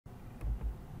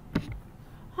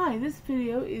Hi, this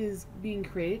video is being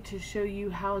created to show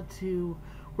you how to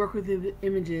work with the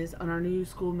images on our new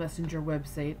School Messenger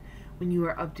website when you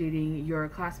are updating your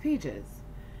class pages.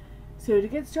 So to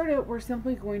get started, we're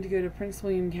simply going to go to Prince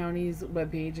William County's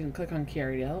webpage and click on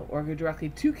Carrydale, or go directly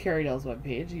to Carrydale's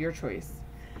webpage, your choice.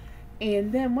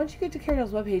 And then once you get to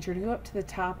Carrydale's webpage, you're going to go up to the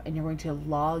top and you're going to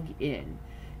log in.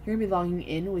 You're going to be logging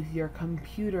in with your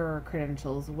computer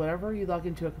credentials, whatever you log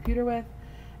into a computer with.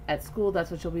 At school,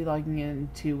 that's what you'll be logging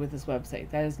into with this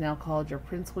website. That is now called your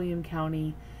Prince William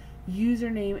County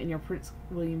username and your Prince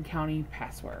William County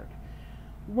password.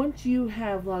 Once you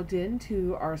have logged in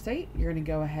to our site, you're going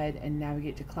to go ahead and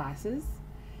navigate to classes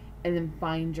and then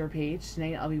find your page.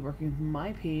 Tonight I'll be working with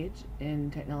my page in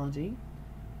technology.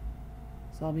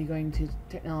 So I'll be going to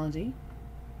technology.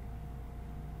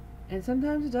 And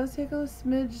sometimes it does take a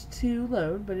smidge to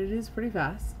load, but it is pretty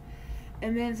fast.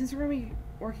 And then since we're going to be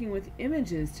working with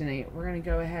images tonight, we're going to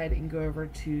go ahead and go over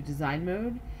to design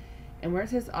mode, and where it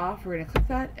says off, we're going to click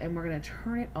that and we're going to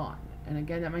turn it on. And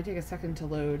again, that might take a second to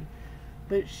load,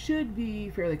 but it should be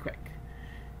fairly quick.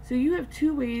 So you have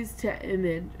two ways to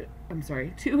edit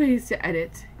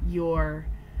your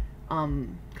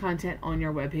content on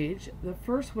your web page. The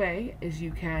first way is you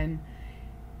can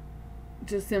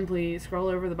just simply scroll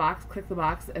over the box, click the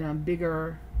box, and a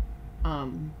bigger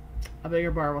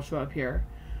bar will show up here.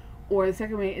 Or the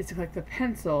second way is to click the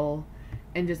pencil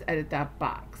and just edit that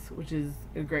box, which is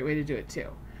a great way to do it too.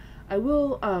 I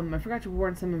forgot to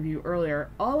warn some of you earlier,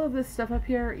 all of this stuff up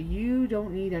here, you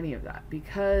don't need any of that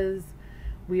because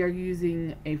we are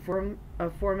using a format, a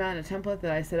template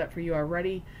that I set up for you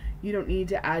already. You don't need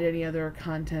to add any other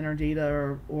content or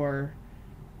data or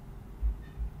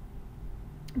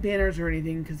banners or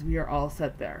anything because we are all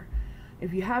set there.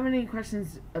 If you have any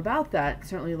questions about that,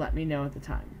 certainly let me know at the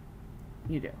time.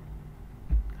 You do.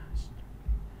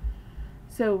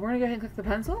 So we're going to go ahead and click the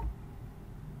pencil.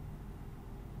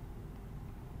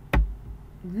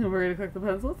 We're going to click the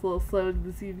pencil. It's a little slow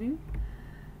this evening.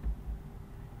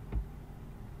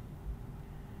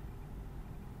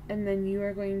 And then you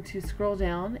are going to scroll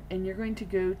down and you're going to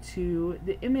go to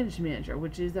the image manager,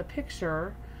 which is a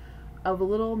picture of a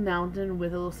little mountain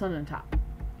with a little sun on top.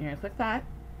 You're going to click that.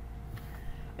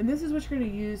 And this is what you're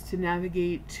going to use to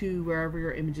navigate to wherever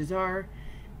your images are,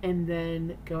 and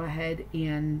then go ahead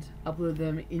and upload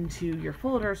them into your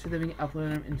folder so then we can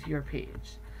upload them into your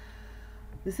page.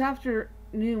 This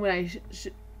afternoon when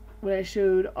I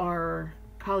showed our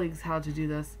colleagues how to do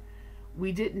this,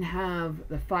 we didn't have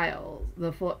the file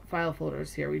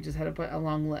folders here. We just had to put a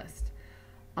long list.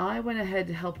 I went ahead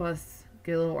to help us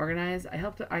get a little organized.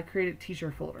 I created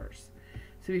teacher folders.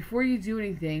 So before you do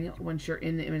anything, once you're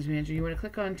in the image manager, you want to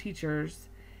click on teachers,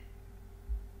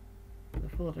 the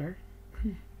folder.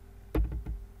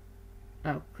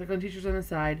 Click on teachers on the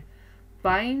side,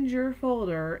 find your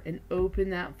folder and open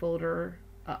that folder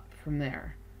up from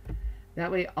there.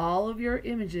 That way all of your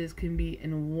images can be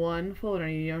in one folder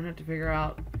and you don't have to figure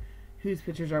out whose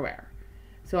pictures are where.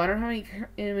 So I don't have any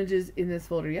images in this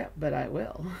folder yet, but I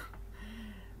will.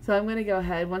 So I'm going to go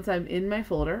ahead, once I'm in my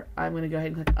folder, I'm going to go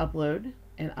ahead and click upload,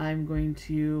 and I'm going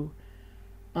to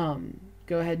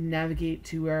go ahead and navigate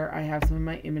to where I have some of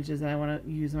my images that I want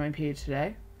to use on my page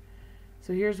today.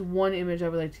 So here's one image I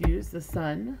would like to use, the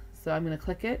sun. So I'm going to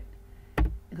click it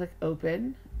and click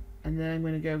open, and then I'm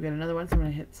going to go get another one. So I'm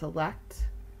going to hit select,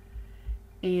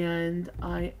 and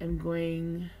I am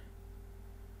going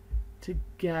to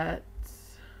get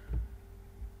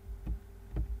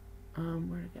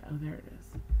where to go? Oh, there it is.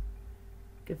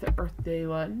 Get the Earth Day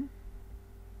one,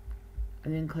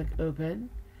 and then click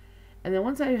open. And then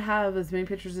once I have as many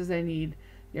pictures as I need,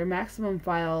 your maximum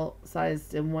file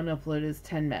size in one upload is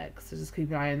 10 megs. So just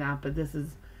keep an eye on that, but this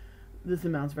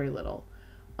amount's very little.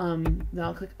 Then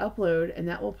I'll click upload, and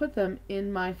that will put them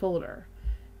in my folder.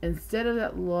 Instead of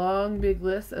that long big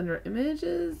list under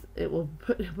images, it will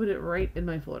put it right in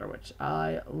my folder, which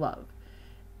I love.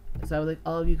 So I would like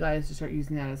all of you guys to start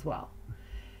using that as well.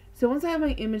 So once I have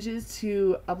my images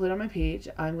to upload on my page,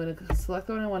 I'm going to select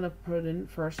the one I want to put in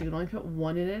first. You can only put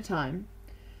one in at a time.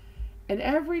 And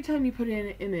every time you put in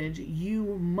an image,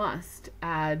 you must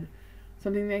add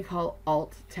something they call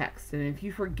alt text. And if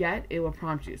you forget, it will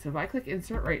prompt you. So if I click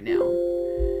insert right now,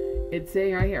 it's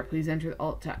saying right here, please enter the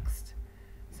alt text.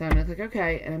 So I'm going to click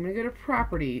OK, and I'm going to go to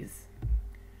properties.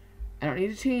 I don't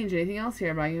need to change anything else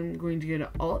here, but I'm going to go to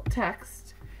alt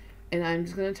text, and I'm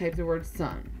just going to type the word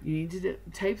sun. You need to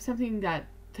type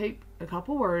a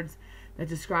couple words that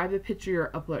describe the picture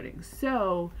you're uploading.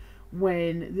 So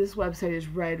when this website is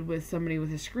read with somebody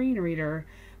with a screen reader,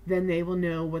 then they will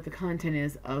know what the content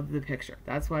is of the picture.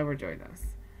 That's why we're doing this.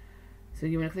 So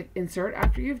you want to click insert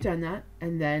after you've done that,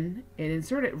 and then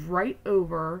insert it right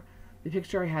over the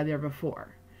picture I had there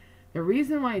before. The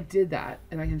reason why I did that,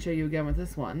 and I can show you again with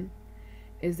this one,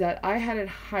 is that I had it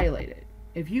highlighted.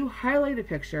 If you highlight a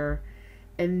picture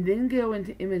and then go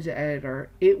into image editor,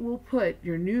 it will put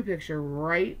your new picture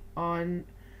right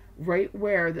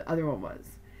where the other one was.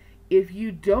 If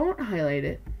you don't highlight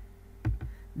it,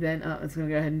 then it's going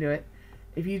to go ahead and do it.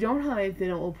 If you don't highlight, then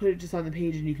it will put it just on the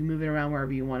page and you can move it around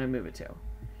wherever you want to move it to.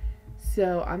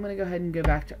 So I'm going to go ahead and go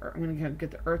back to I'm going to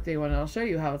get the Earth Day one, and I'll show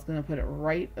you how it's going to put it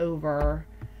right over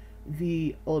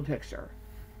the old picture.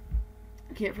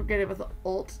 Can't forget it with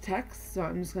alt text, so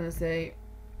I'm just going to say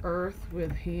Earth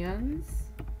with hands.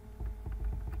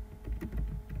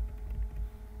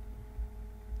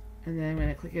 And then I'm going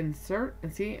to click insert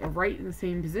and see right in the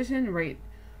same position,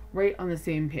 right on the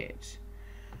same page.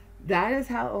 That is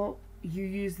how you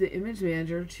use the image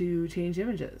manager to change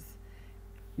images.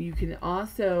 You can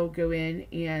also go in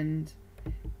and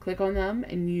click on them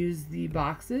and use the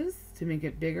boxes to make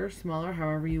it bigger, smaller,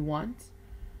 however you want.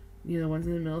 You know, the ones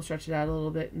in the middle, stretch it out a little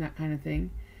bit and that kind of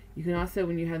thing. You can also,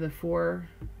 when you have the four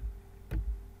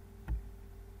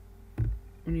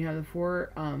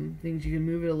things, you can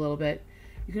move it a little bit.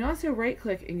 You can also right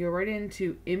click and go right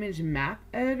into image map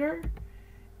editor,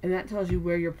 and that tells you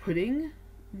where you're putting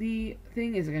the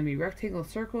thing. Is it going to be rectangle,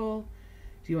 circle?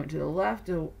 Do you want it to the left,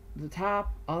 to the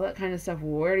top, all that kind of stuff?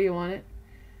 Where do you want it?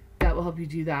 That will help you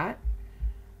do that.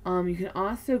 You can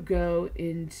also go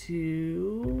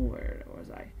into, where was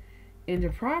I? Into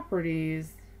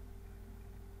properties,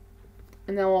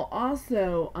 and that will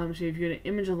also show you if you go to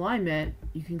image alignment.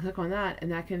 You can click on that,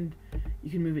 and you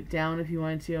can move it down if you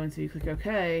wanted to, and so you click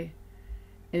OK,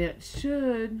 and it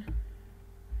should,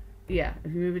 yeah,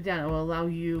 if you move it down, it will allow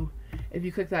you, if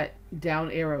you click that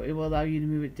down arrow, it will allow you to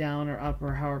move it down or up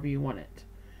or however you want it.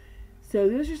 So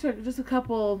those are just a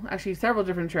couple, actually several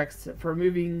different tricks for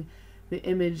moving the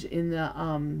image in the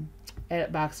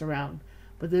edit box around.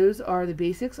 But those are the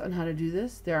basics on how to do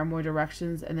this. There are more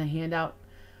directions in the handout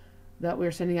that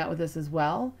we're sending out with this as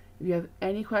well. If you have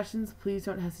any questions, please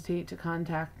don't hesitate to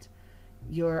contact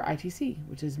your ITC,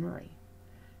 which is Marie.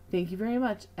 Thank you very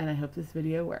much, and I hope this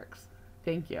video works.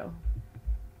 Thank you.